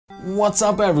What's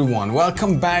up everyone?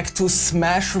 Welcome back to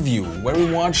Smash Review, where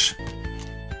we watch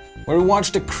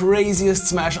the craziest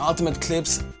Smash Ultimate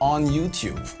clips on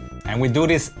YouTube. And we do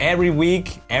this every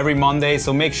week, every Monday,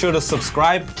 so make sure to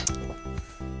subscribe.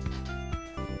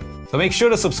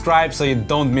 So you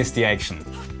don't miss the action.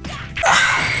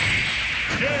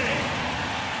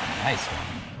 Nice one.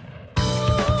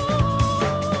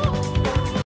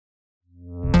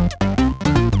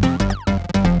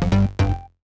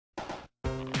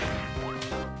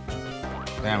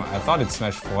 Damn, I thought it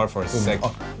Smash 4 for a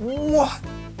second. What?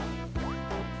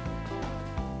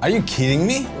 Are you kidding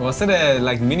me? Was it a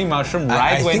mini mushroom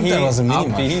right I when think he that was a mini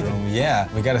outbeat? mushroom. Yeah,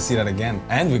 we gotta see that again.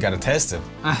 And we gotta test it.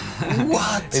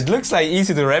 What? It looks like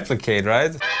easy to replicate,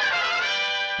 right?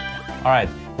 Alright,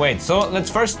 wait, so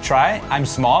let's first try. I'm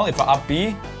small, if I up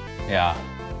B, yeah.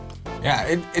 Yeah,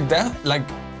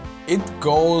 it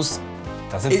goes...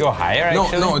 Does it go higher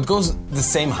actually? No, it goes the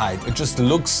same height. It just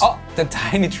looks... Oh, the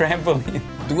tiny trampoline.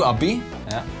 Do up B?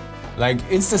 Yeah. Like,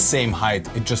 it's the same height.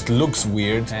 It just looks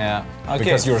weird. Yeah. Okay.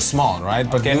 Because you're small, right?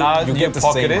 But okay, now you get the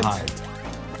pocket same it, height.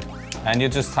 and you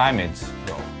just time it.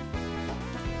 Go.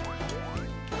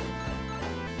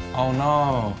 Oh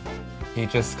no. He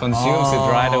just consumes it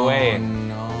right away. Oh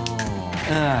no.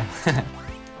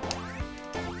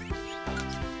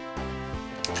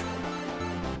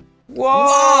 Whoa!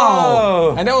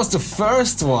 Wow! And that was the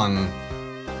first one.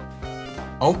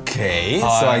 Okay, so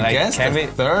I guess the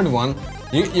third one,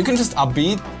 you can just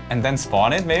upbeat and then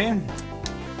spawn it, maybe?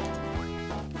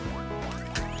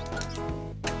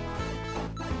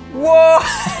 Whoa!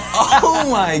 Oh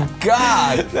my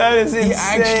god! That is insane! He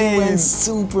actually went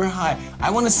super high.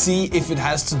 I want to see if it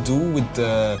has to do with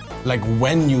the, like,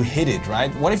 when you hit it,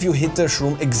 right? What if you hit the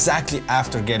shroom exactly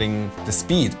after getting the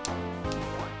speed?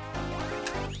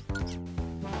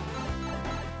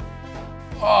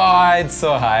 Oh, it's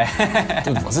so high.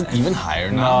 Dude, was it even higher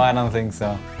now? No, I don't think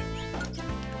so.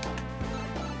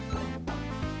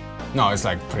 No, it's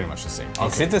like pretty much the same. Okay.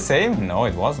 Is it the same? No,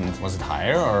 it wasn't. Was it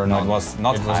higher or no? not? It was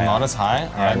not higher. It was not as high?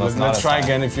 Yeah, Alright, let's try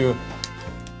again if you...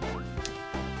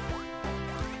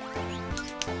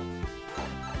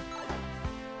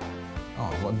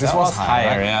 Oh, well, this was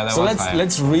higher, right? Yeah, that so was higher.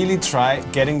 let's really try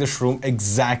getting the shroom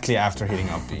exactly after hitting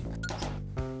up B.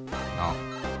 No.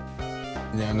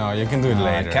 Yeah, no, you can do it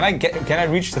later. Can I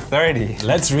reach the 30?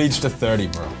 Let's reach the 30,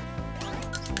 bro.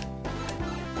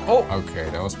 Oh! Okay,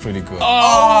 that was pretty good.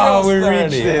 Oh, we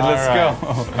reached it. Let's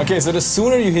go. Okay, so the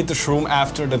sooner you hit the shroom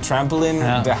after the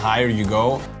trampoline, the higher you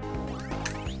go.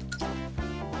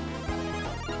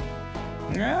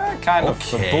 Yeah, kind of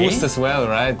a boost as well,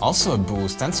 right? Also a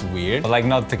boost, that's weird. But like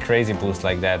not the crazy boost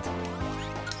like that.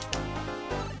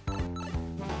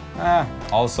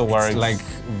 Also works. It's like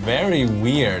very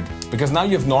weird. Because now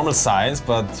you have normal size,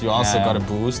 but you also got a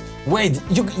boost. Wait,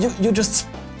 you just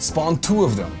spawn two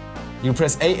of them. You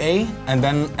press AA and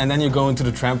then you go into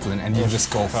the trampoline and you just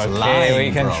go flying. Okay,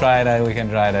 we can try that. We can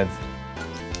try that.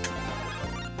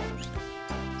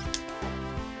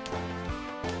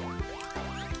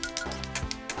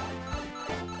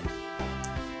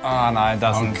 Oh no, it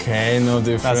doesn't. Okay, no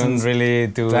difference. Doesn't really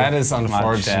do. That is Much,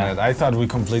 unfortunate. I thought we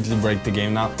completely break the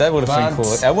game now. That would have been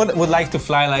cool. I would like to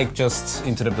fly like just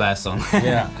into the blast zone.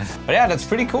 Yeah. But yeah, that's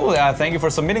pretty cool. Yeah, thank you for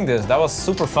submitting this. That was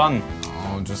super fun.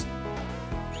 Oh, just.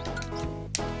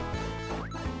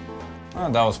 Oh,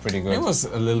 that was pretty good. It was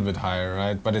a little bit higher,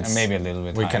 right? But it's maybe a little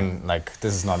bit. We can like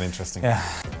this is not interesting. Yeah.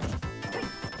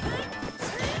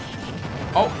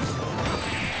 Oh.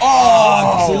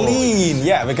 Oh, clean!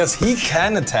 Yeah, because he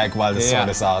can attack while the sword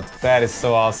is out. That is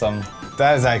so awesome.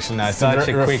 That is actually nice. Such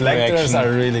the a quick reflectors reaction.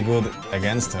 are really good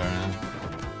against her. Man.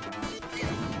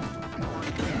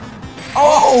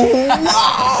 Oh!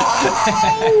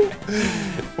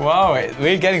 Wow! Wow,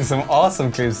 we're getting some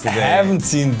awesome clips today. I haven't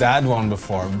seen that one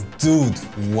before. Dude,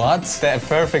 what? That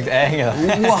perfect angle.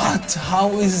 What? How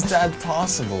is that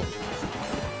possible?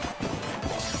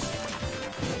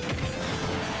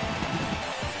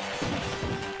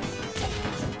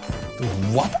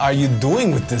 What are you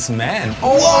doing with this man?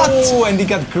 Oh, and he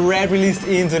got grab released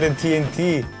into the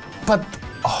TNT. But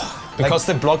because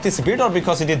the block disappeared or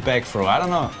because he did back throw? I don't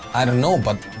know. I don't know,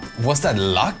 but was that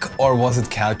luck or was it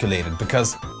calculated?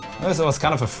 Because it was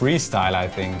kind of a freestyle, I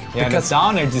think. Yeah, because the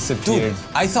downer disappeared.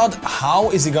 Dude, I thought,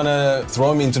 how is he gonna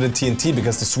throw him into the TNT?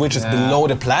 Because the switch is below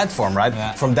the platform, right?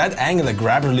 Yeah. From that angle, a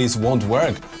grab release won't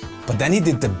work. But then he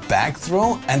did the back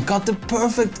throw and got the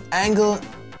perfect angle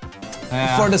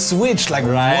for the switch, like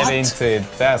right what? into it.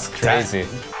 That's crazy.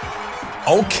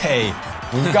 Okay,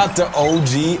 we've got the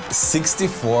OG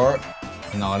 64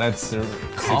 No, that's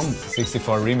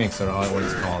 64 remix or what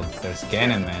it's called. There's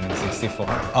Ganon Man in 64.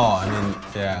 Oh, I mean,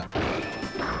 yeah.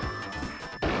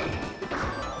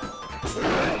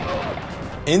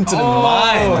 Into the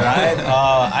mine, right?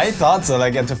 I thought so.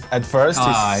 Like at first,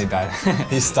 he died.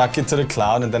 He stuck it to the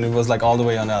cloud, and then it was like all the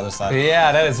way on the other side.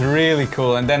 Yeah, that is really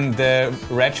cool. And then the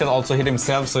Ratchet also hit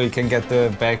himself, so he can get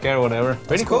the back air or whatever.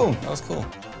 Pretty cool. That was cool.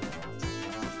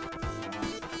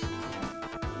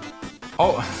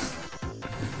 Oh.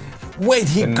 Wait,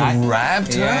 he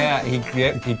grabbed her? Yeah,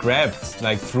 he grabbed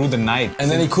like through the night. And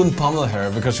then he couldn't pummel her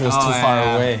because she was too far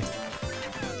away.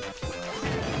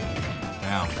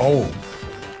 Yeah. Oh.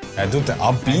 I do the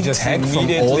upbeat tag from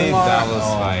immediately. That was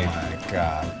oh like, my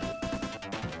god.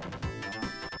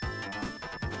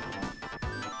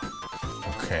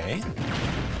 Okay.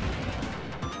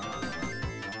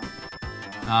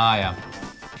 Ah, yeah.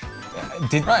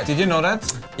 Did you know that?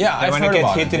 Yeah, I've when heard you get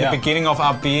about hit it, in the beginning of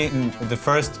up B, the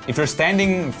first, if you're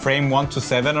standing frame 1 to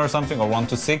 7 or something, or 1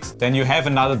 to 6, then you have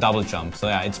another double jump. So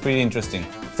yeah, it's pretty interesting.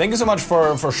 Thank you so much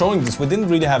for showing this. We didn't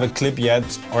really have a clip yet,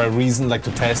 or a reason like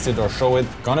to test it or show it.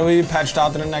 Gonna be patched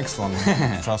out in the next one.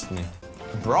 Trust me.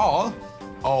 Brawl?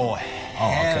 Oh,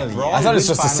 hell okay. yeah. I thought it's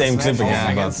just the same clip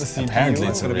again, but the apparently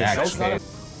it's a reaction. Okay.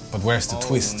 But where's the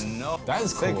twist? No. That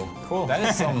is Sick. cool. Cool. That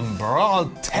is some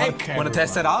Brawl tech. Wanna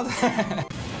test it out?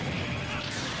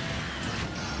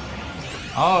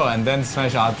 Oh, and then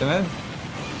smash ultimate.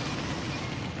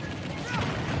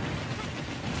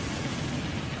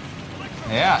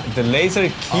 Yeah, the laser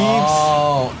keeps.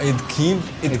 Oh,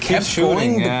 it keeps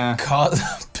shooting yeah. because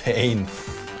of pain.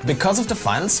 Because of the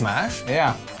final smash?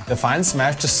 Yeah. The final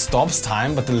smash just stops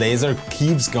time, but the laser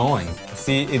keeps going.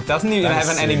 See, it doesn't even have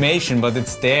an animation, but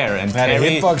it's there. And the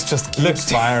hitbox just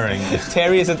keeps firing.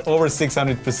 Terry is at over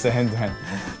 600%.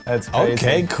 That's crazy.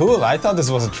 Okay, cool. I thought this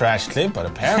was a trash clip, but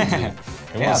apparently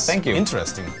it was thank you.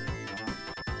 Interesting.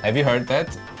 Have you heard that?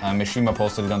 Mishima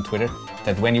posted it on Twitter.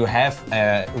 That when you have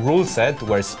a rule set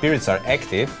where spirits are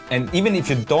active, and even if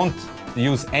you don't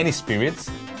use any spirits,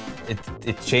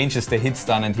 it changes the hit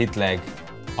stun and hit lag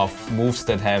of moves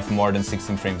that have more than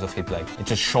 16 frames of hit lag. It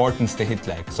just shortens the hit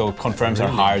lag, so confirms are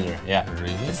harder. Yeah.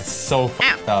 Really? It's so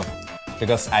f***ed up.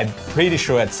 Because I'm pretty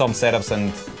sure at some setups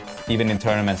and even in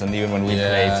tournaments and even when we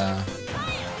played.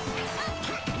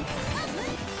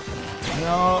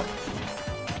 No.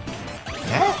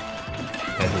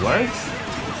 That works?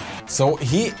 So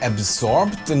he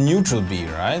absorbed the neutral B,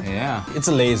 right? Yeah. It's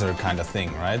a laser kind of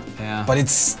thing, right? Yeah. But it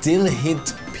still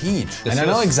hit Peach. And I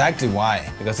know exactly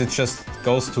why. Because it just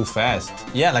goes too fast.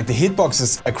 Yeah, like the hitbox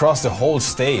is across the whole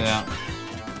stage. Yeah.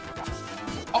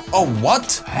 Oh,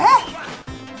 what? Huh?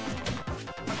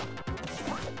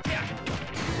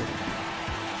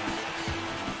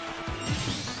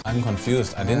 I'm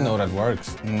confused. I didn't know that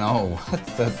works. No, what?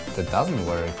 That doesn't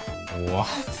work.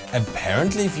 What?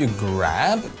 Apparently if you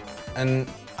grab an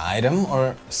item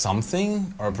or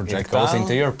something or a projectile, it goes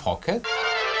into your pocket.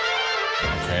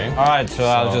 Okay. Alright, so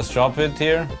I'll just drop it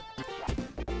here.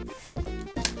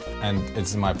 And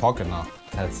it's in my pocket now.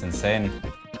 That's insane.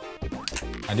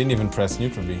 I didn't even press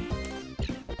neutral B.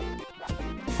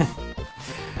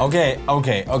 Okay.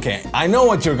 I know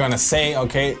what you're gonna say,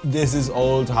 okay? This is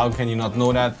old, how can you not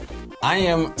know that? I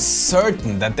am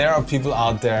certain that there are people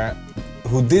out there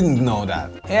who didn't know that.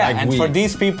 Yeah, like and for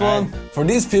these people... For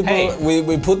these people, hey,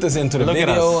 we put this into the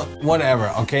video, whatever,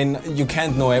 okay? You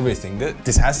can't know everything.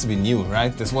 This has to be new,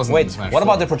 right? This wasn't in Smash 4. What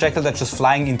about the projectile that's just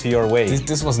flying into your way?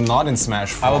 This was not in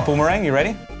Smash 4. I will boomerang, you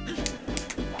ready?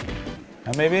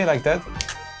 And maybe like that?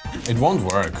 It won't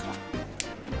work.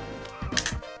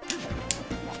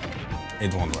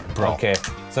 It won't work, bro. Okay,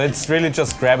 so it's really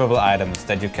just grabbable items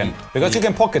that you can... Because you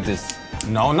can pocket this.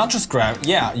 No, not just grab...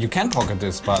 Yeah, you can pocket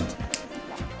this, but...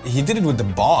 He did it with the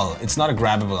ball. It's not a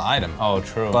grabbable item. Oh,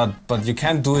 true. But you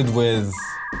can't do it with...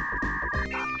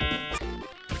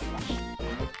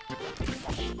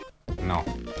 No.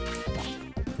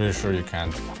 Pretty sure you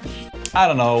can't. I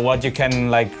don't know what you can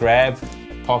like grab,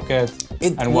 pocket,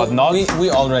 and what not.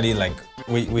 We already like...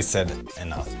 We said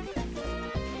enough.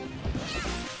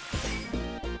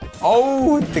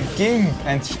 Oh, the Gimp!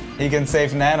 And he can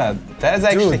save Nana. That is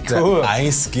actually cool. The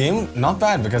ice Gimp, not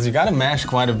bad, because you gotta mash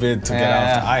quite a bit to get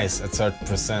out the ice at certain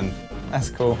percent.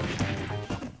 That's cool.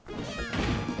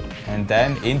 And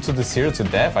then into the 0 to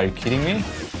death, are you kidding me?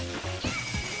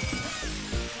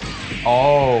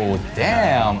 Oh,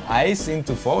 damn! Ice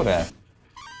into 4 death.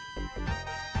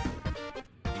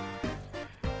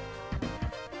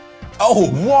 Oh,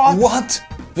 what?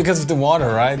 Because of the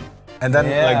water, right? And then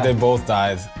like they both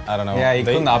died. I don't know. Yeah, he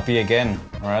couldn't up B again,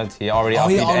 right? He already up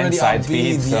B and side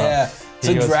speed. Yeah.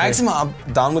 So he drags him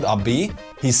down with up B,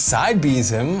 he side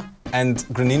Bs him, and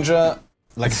Greninja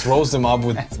like throws them up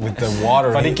with the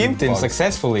water. But he gimped him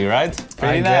successfully, right?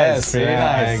 Pretty nice. Pretty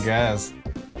nice. I guess.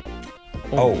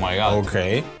 Oh my god.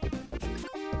 Okay. Oh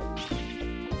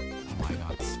my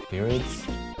god, spirits.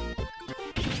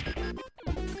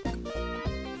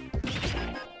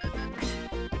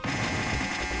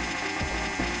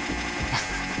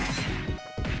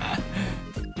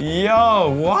 Yo,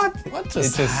 what? What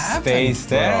just it just happened, stays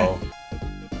there. bro?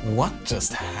 What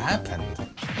just happened?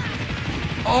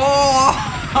 Oh!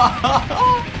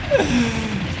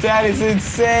 That is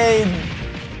insane!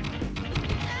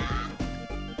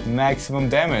 Maximum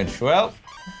damage. Well,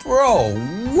 bro,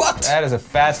 what? That is a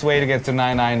fast way to get to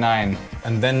 999.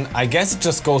 And then I guess it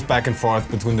just goes back and forth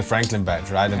between the Franklin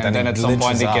badge, right? And then at some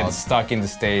point it gets stuck in the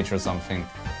stage or something.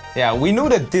 Yeah, we knew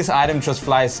that this item just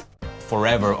flies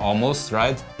forever almost,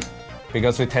 right?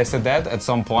 Because we tested that at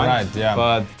some point. Right, yeah.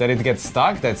 But that it gets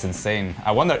stuck, that's insane.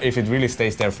 I wonder if it really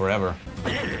stays there forever.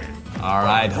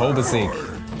 Alright, hold the seek.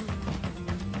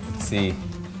 Let's see.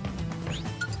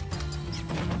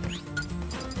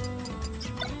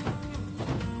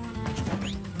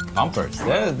 Bumpers,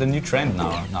 they're the new trend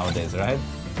nowadays, right?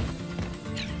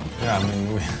 Yeah, I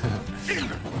mean,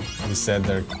 we said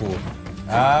they're cool.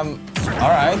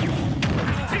 Alright.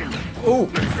 Ooh!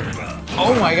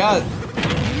 Oh my god!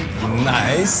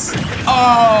 Nice!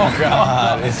 Oh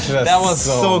god, it's just that was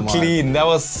so much. clean, that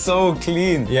was so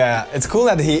clean! Yeah, it's cool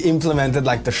that he implemented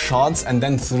like the shots and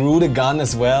then threw the gun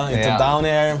as well into down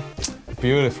air.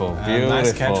 Beautiful, beautiful.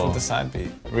 Nice catch with the side B.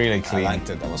 Really clean. I liked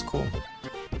it, that was cool.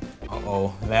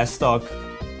 Uh-oh, last stock.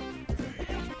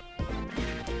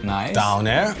 Nice. Down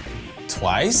air,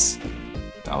 twice.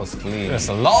 That was clean. Just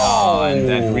a long. Oh, and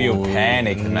that real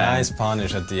panic, man. Nice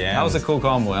punish at the end. That was a cool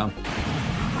combo, yeah.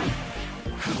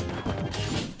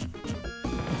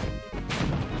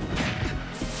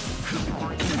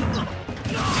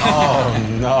 Oh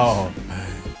no.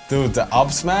 Dude, the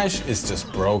up smash is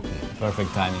just broken.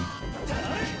 Perfect timing.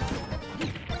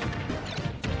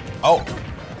 Oh.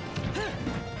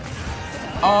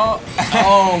 Oh.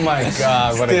 Oh my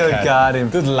god, what Still a catch. got him.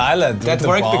 Dude, Lila did that the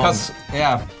worked bomb. because,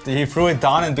 yeah, he threw it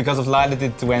down and because of Lila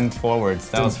it went forwards.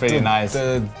 That was pretty nice.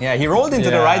 Yeah, he rolled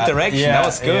into the right direction. That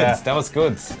was good. That was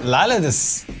good. Lila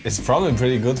is probably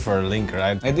pretty good for a Link,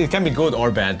 right? It can be good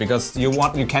or bad because you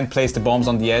can't place the bombs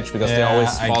on the edge because they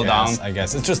always fall down. I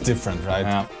guess it's just different,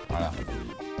 right? Yeah.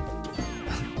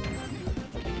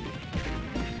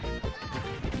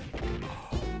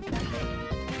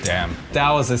 Damn.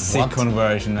 That was a sick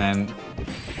conversion, man.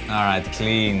 Alright,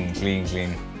 clean.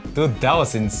 Dude, that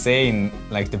was insane.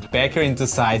 Like the backer into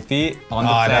side B on the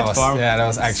platform. That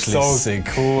was actually so sick.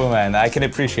 Cool, man. I can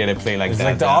appreciate a play like that.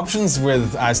 Like the options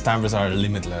with Ice Stampers are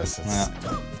limitless.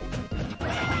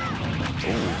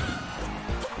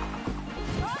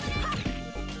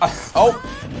 Oh!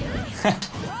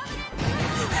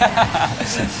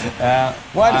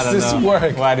 Why does this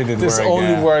work? Why did it work? This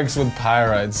only works with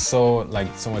Pyra. It's so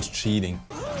much cheating.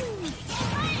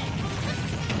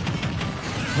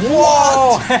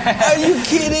 What? Are you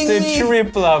kidding me? The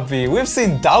triple up B. We've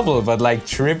seen double, but like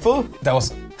triple? That was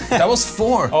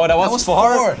 4. Oh, that was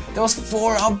 4? That was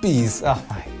 4 up Bs. Oh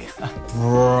my god.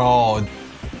 Bro.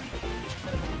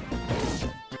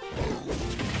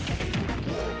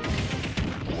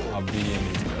 Up B and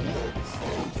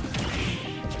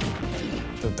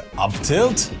the up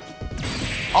tilt.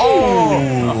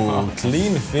 Oh,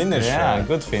 clean finish. Yeah,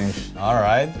 good finish. All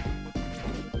right.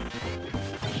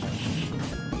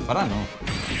 But I don't know.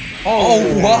 Oh,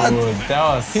 what? That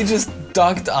was. He just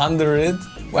ducked under it.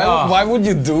 Why would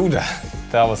you do that?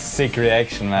 That was sick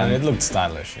reaction, man. And it looked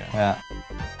stylish, yeah.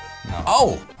 No.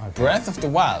 Oh, Breath of the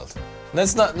Wild.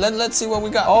 Let's see what we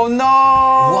got. Oh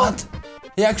no! What?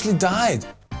 He actually died.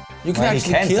 You can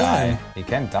actually kill him. He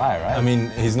can't die, right? I mean,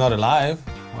 he's not alive.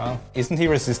 Well, isn't he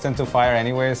resistant to fire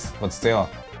anyways? But still,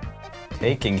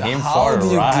 taking him for a How do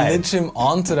you ride. glitch him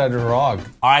onto that rock?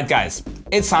 Alright guys,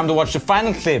 it's time to watch the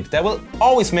final clip that will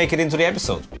always make it into the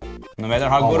episode. No matter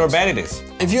how good or bad it is.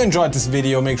 If you enjoyed this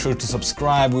video, make sure to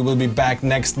subscribe. We will be back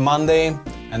next Monday.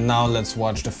 And now let's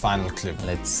watch the final clip.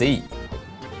 Let's see.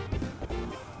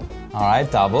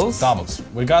 Alright, doubles. Doubles.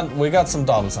 We got some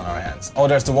doubles on our hands. Oh,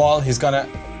 there's the wall. He's gonna...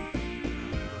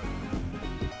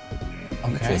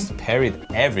 Okay. Just parried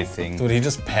everything. Dude, he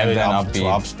just parried up to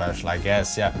up special, I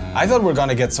guess, yeah. I thought we were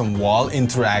gonna get some wall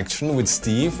interaction with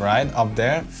Steve, right, up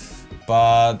there.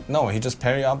 But no, he just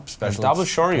parry up special. Double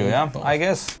Shoryu, yeah, I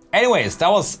guess. Anyways, that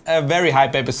was a very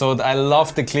hype episode. I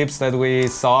love the clips that we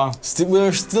saw.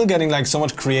 We're still getting like so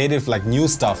much creative, like new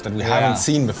stuff that we haven't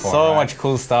seen before. So much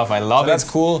cool stuff. I love it. That's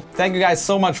cool. Thank you guys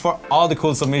so much for all the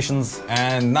cool submissions.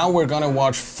 And now we're gonna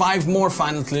watch 5 more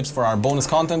final clips for our bonus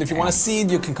content. If you want to see it,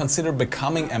 you can consider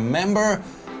becoming a member.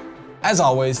 As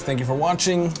always, thank you for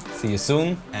watching. See you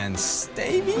soon. And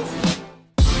stay beefy.